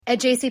At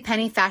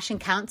JCPenney, fashion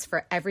counts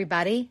for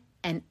everybody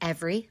and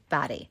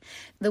everybody.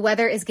 The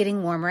weather is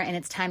getting warmer and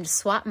it's time to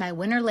swap my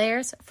winter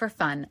layers for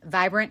fun,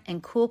 vibrant,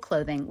 and cool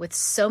clothing. With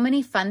so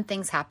many fun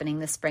things happening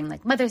this spring,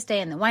 like Mother's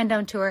Day and the Wind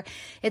Down Tour,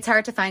 it's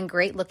hard to find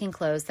great looking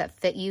clothes that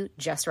fit you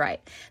just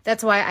right.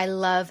 That's why I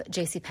love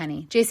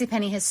JCPenney.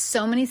 JCPenney has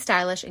so many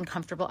stylish and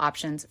comfortable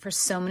options for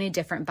so many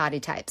different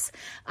body types.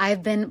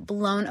 I've been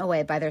blown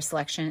away by their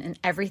selection, and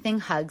everything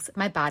hugs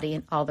my body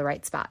in all the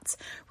right spots.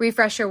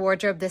 Refresh your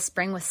wardrobe this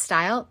spring with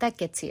style that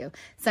gets you.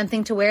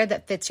 Something to wear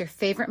that fits your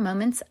favorite moments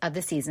of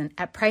the season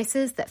at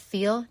prices that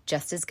feel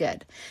just as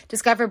good.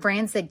 Discover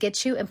brands that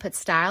get you and put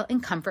style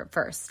and comfort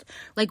first,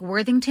 like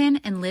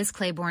Worthington and Liz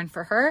Claiborne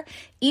for her,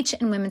 each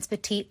in women's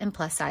petite and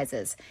plus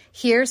sizes.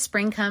 Here,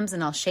 spring comes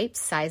in all shapes,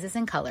 sizes,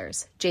 and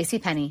colors.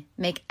 JCPenney,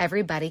 make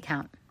everybody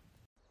count.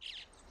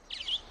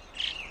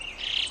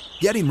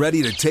 Getting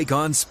ready to take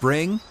on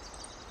spring?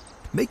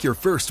 Make your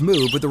first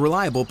move with the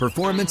reliable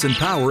performance and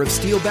power of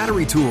Steel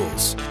battery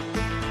tools.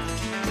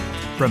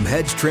 From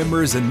hedge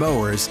trimmers and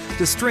mowers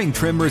to string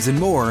trimmers and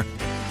more,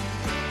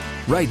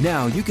 right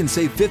now you can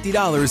save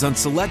 $50 on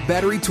select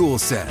battery tool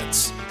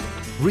sets.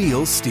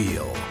 Real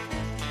Steel.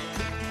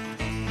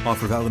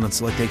 Offer valid on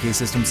select AK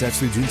system sets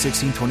through June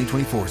 16,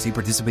 2024. See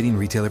participating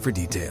retailer for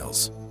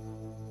details.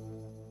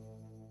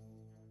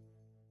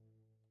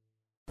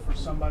 For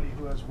somebody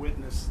who has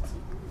witnessed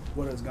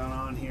what has gone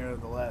on here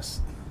the last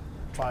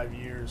 5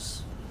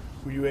 years,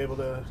 were you able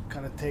to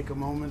kind of take a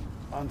moment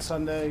on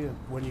Sunday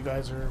when you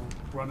guys are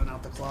running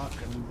out the clock,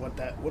 and what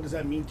does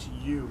that mean to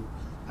you,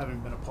 having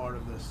been a part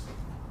of this?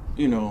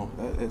 You know,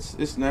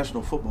 it's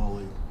National Football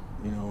League,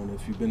 you know, and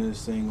if you've been in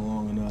this thing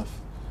long enough,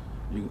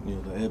 you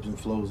know the ebbs and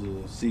flows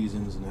of the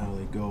seasons and how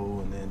they go,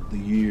 and then the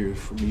years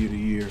from year to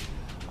year.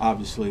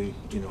 Obviously,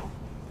 you know,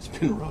 it's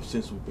been rough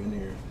since we've been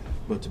here,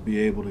 but to be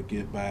able to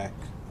get back,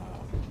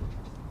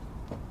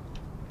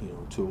 you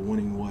know, to a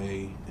winning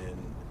way and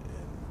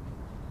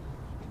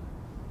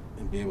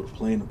be able to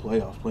play in the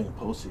playoffs, play in the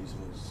postseason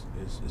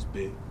is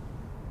big.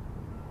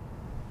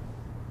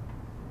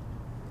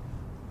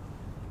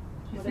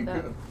 Do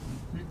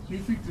you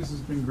think this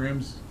has been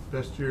Graham's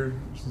best year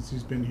since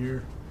he's been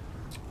here?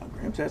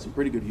 Graham's had some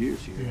pretty good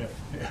years here.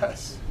 Yeah.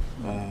 Yes.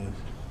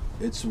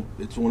 It's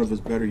one of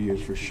his better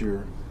years for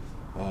sure.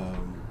 I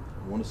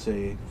want to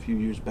say a few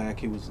years back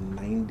he was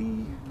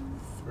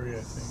 93,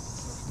 I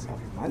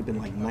think. Might have been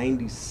like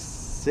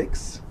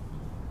 96.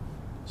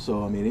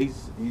 So I mean,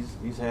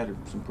 he's had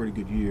some pretty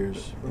good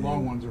years. The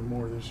long ones are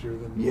more this year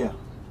than yeah.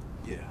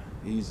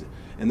 He's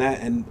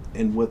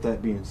and with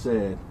that being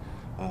said,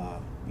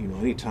 you know,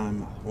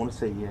 anytime I want to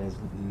say he has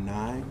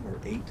 9 or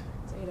 8.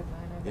 It's 8 of 9.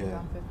 I think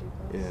on 50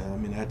 plus. Yeah, I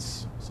mean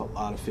it's a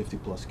lot of 50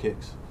 plus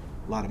kicks,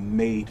 a lot of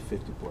made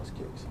 50 plus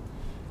kicks,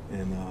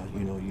 and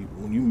you know,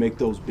 when you make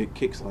those big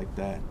kicks like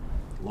that,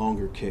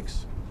 longer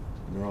kicks,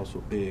 and they're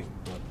also big,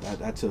 but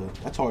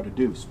that's hard to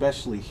do,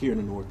 especially here in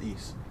the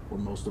Northeast, where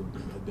most of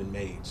them have been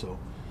made. So,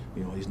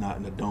 you know, he's not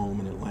in a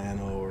dome in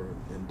Atlanta or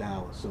in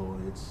Dallas, so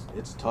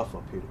it's tough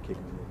up here to kick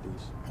in the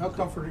Northeast. How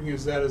comforting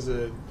is that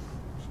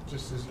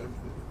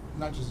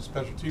not just a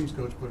special teams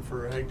coach, but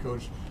for a head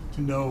coach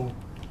to know,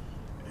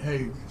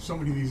 hey, so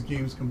many of these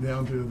games come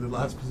down to the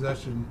last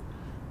possession,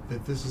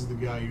 that this is the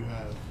guy you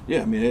have?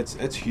 Yeah, I mean,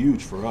 it's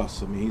huge for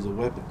us. I mean, he's a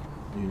weapon,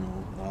 you know.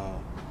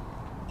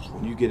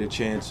 When you get a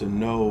chance to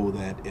know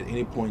that at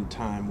any point in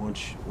time,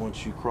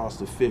 once you cross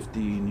the 50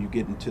 and you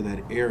get into that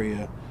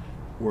area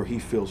where he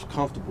feels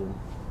comfortable,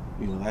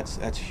 you know,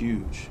 that's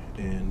huge,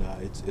 and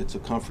it's a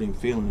comforting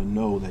feeling to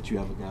know that you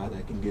have a guy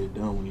that can get it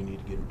done when you need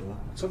to get it done.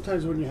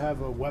 Sometimes when you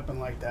have a weapon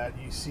like that,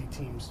 you see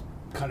teams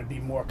kind of be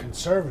more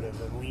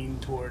conservative and lean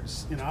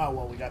towards, you know, oh,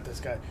 well, we got this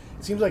guy.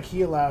 It seems like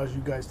he allows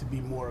you guys to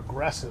be more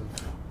aggressive.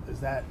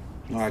 Is that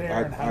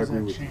fair, and how does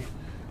that change?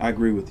 I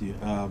agree with you.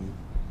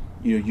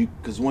 You know,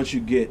 because once you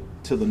get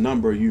to the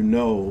number, you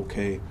know,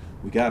 okay,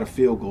 we got a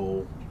field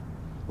goal.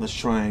 Let's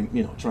try and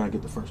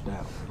get the first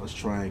down. Let's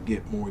try and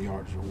get more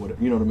yards or whatever.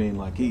 You know what I mean?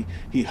 Like he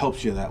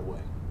helps you that way.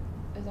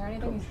 Is there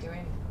anything he's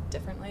doing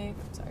differently?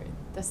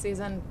 This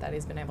season that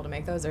he's been able to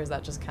make those, or is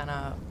that just kind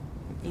of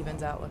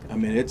evens out? I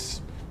mean,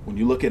 it's when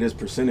you look at his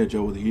percentage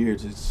over the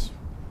years, it's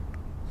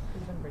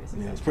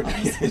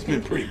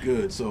been pretty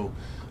good. So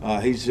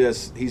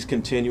he's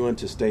continuing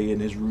to stay in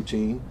his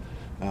routine,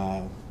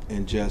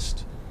 and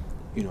just,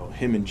 you know,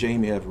 him and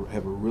Jamie have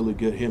a really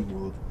good,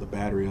 the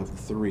battery of the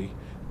three,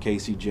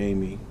 Casey,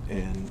 Jamie,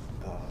 and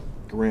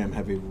Graham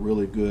have a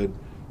really good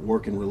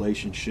working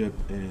relationship,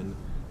 and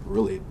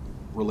really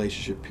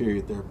relationship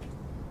period.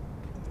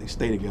 They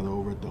stay together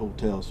over at the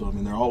hotel, so I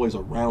mean they're always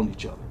around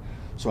each other.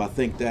 So I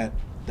think that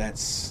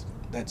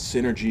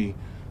synergy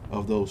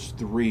of those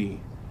three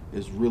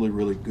is really,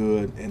 really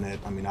good, and that,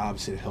 I mean,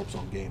 obviously it helps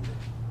on game day.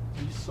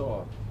 You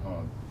saw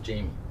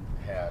Jamie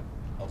had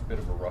a bit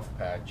of a rough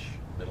patch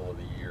middle of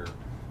the year.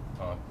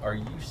 Are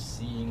you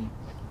seeing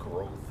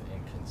growth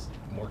and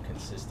more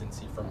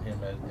consistency from him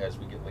as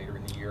we get later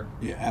in the year?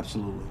 Yeah,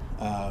 absolutely.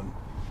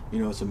 You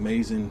know, it's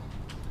amazing.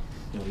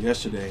 You know,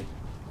 yesterday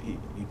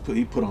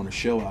he put on a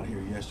show out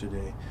here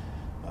yesterday.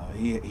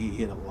 He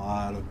hit a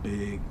lot of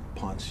big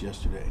punts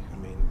yesterday. I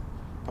mean,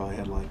 probably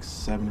had like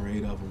 7 or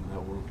 8 of them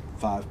that were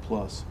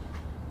 5+.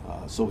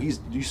 So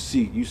you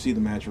see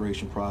the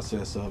maturation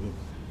process of him.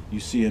 You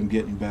see him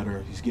getting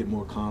better. He's getting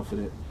more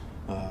confident.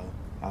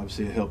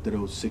 Obviously, it helped that it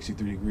was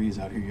 63 degrees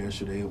out here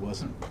yesterday. It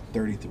wasn't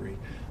 33,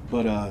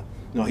 but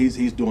no,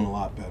 he's doing a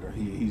lot better.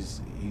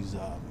 He's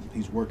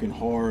working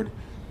hard,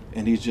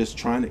 and he's just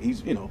trying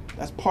to.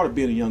 That's part of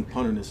being a young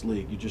punter in this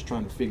league. You're just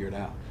trying to figure it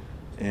out,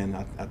 and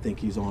I think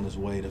he's on his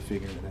way to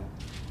figuring it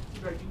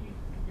out. Greg,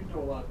 you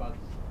know a lot about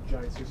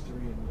Giants history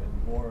and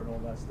war and all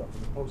that stuff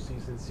in the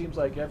postseason. It seems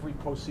like every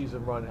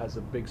postseason run has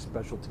a big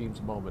special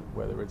teams moment,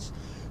 whether it's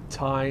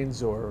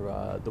Tynes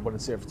or the one in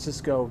San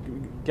Francisco.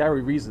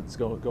 Gary Reason's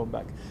going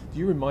back. Do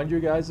you remind your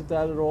guys of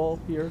that at all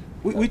here?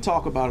 We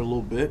talk about it a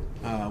little bit.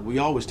 We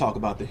always talk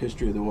about the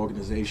history of the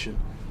organization.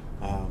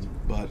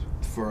 But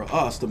for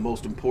us, the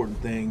most important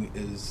thing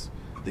is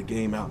the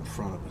game out in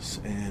front of us.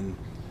 And,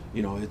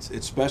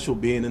 it's special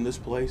being in this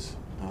place.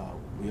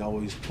 We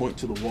always point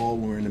to the wall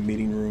when we're in the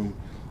meeting room.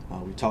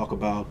 We talk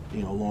about,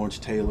 Lawrence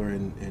Taylor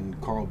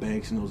and Carl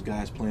Banks and those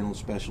guys playing on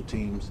special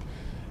teams.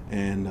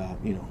 And,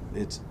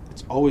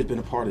 it's always been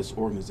a part of this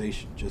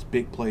organization, just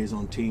big plays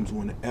on teams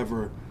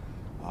whenever,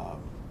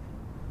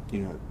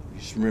 you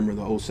just remember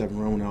the 07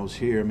 run when I was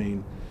here. I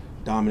mean,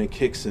 Dominic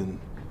Hickson,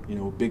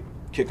 big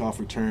kickoff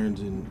returns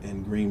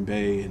in Green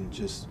Bay, and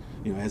just,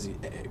 as he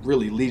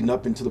really leading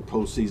up into the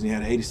postseason, he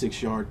had an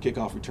 86-yard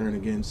kickoff return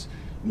against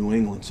New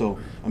England. So,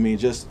 I mean,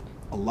 just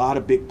a lot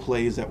of big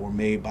plays that were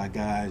made by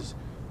guys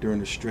during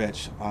the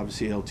stretch.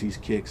 Obviously, LT's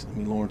kicks,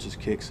 Lawrence's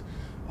kicks,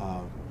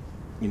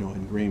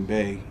 in Green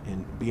Bay,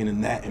 and being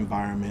in that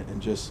environment,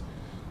 and just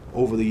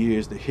over the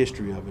years, the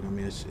history of it. I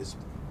mean, it's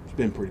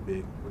been pretty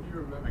big. What do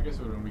you remember? I guess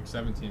it was in week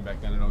 17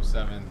 back then in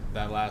 07,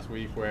 that last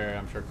week where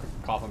I'm sure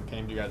Coughlin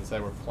came to you guys and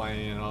said we're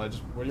playing and all that.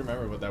 Just what do you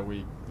remember about that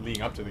week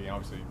leading up to the game,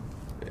 obviously?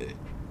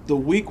 The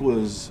week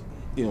was,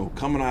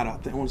 coming out,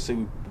 I want to say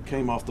we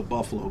came off the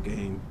Buffalo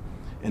game,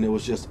 and it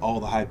was just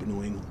all the hype in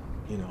New England.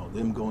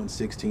 Them going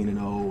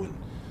 16-0, and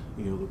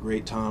the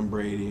great Tom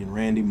Brady and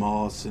Randy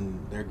Moss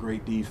and their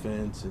great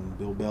defense and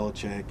Bill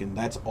Belichick, and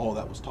that's all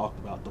that was talked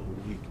about the whole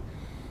week.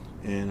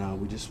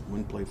 And we just went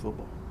and played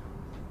football.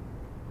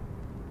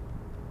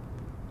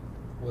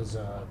 Was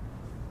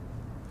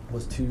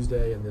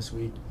Tuesday and this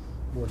week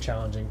more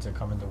challenging to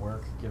come into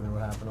work given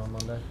what happened on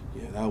Monday?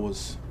 Yeah, that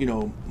was,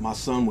 my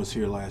son was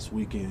here last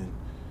weekend,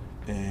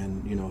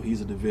 and,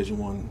 he's a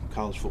Division I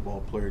college football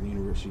player at the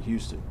University of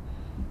Houston.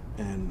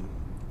 And,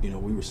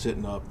 we were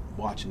sitting up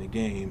watching the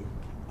game,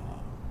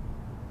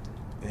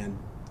 and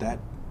that,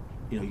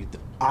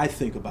 I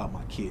think about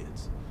my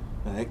kids.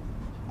 I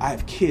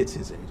have kids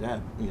his age. I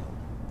have,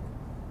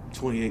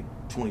 28,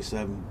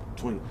 27,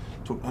 20.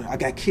 I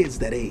got kids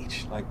that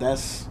age. Like,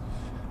 that's,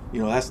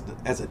 that's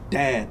as a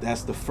dad,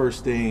 that's the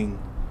first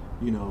thing,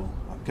 I'm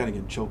kind of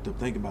getting choked up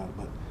thinking about it.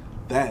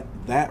 But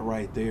that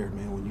right there,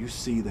 man, when you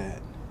see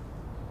that,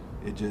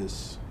 it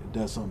does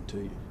something to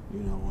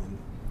you,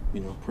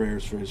 and,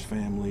 prayers for his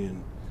family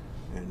and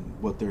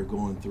what they're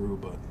going through.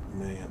 But,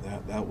 man,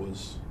 that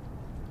was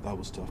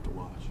tough to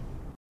watch.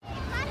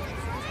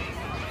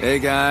 Hey,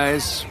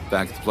 guys.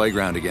 Back at the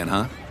playground again,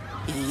 huh?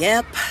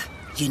 Yep.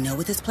 You know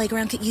what this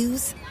playground could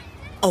use?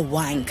 A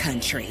wine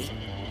country.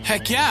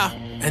 Heck yeah.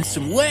 And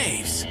some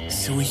waves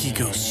so we could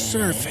go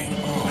surfing.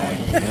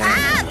 Oh,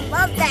 yeah.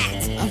 Love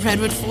that. A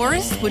redwood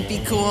forest would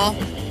be cool.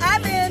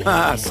 I'm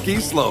in. Ski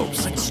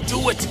slopes. Let's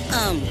do it.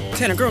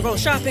 Can a girl go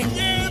shopping?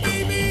 Yeah,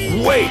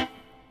 baby. Wait.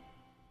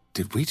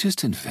 Did we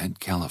just invent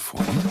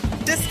California?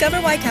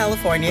 Discover why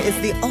California is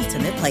the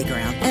ultimate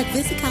playground at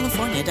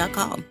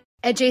visitcalifornia.com.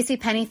 At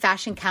JCPenney,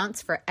 fashion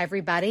counts for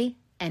everybody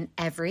and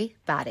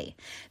everybody.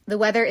 The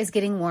weather is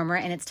getting warmer,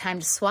 and it's time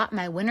to swap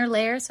my winter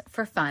layers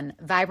for fun,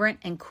 vibrant,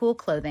 and cool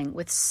clothing.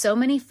 With so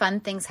many fun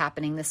things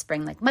happening this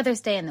spring, like Mother's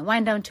Day and the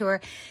Wind Down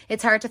Tour,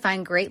 it's hard to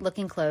find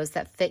great-looking clothes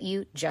that fit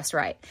you just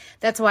right.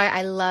 That's why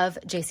I love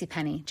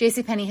JCPenney.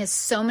 JCPenney has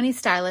so many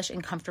stylish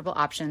and comfortable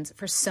options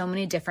for so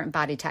many different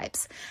body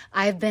types.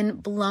 I've been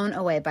blown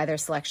away by their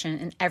selection,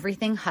 and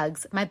everything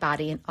hugs my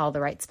body in all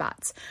the right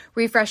spots.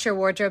 Refresh your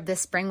wardrobe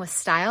this spring with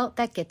style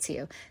that gets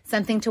you.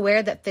 Something to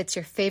wear that fits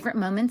your favorite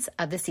moments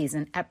of the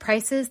season at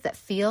prices that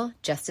feel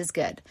just as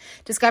good.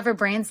 Discover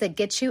brands that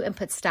get you and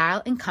put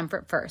style and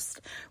comfort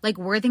first, like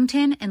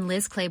Worthington and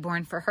Liz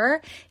Claiborne for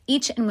her,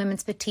 each in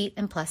women's petite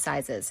and plus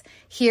sizes.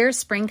 Here,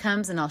 spring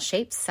comes in all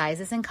shapes,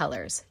 sizes, and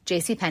colors.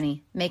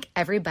 JCPenney, make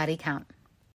everybody count.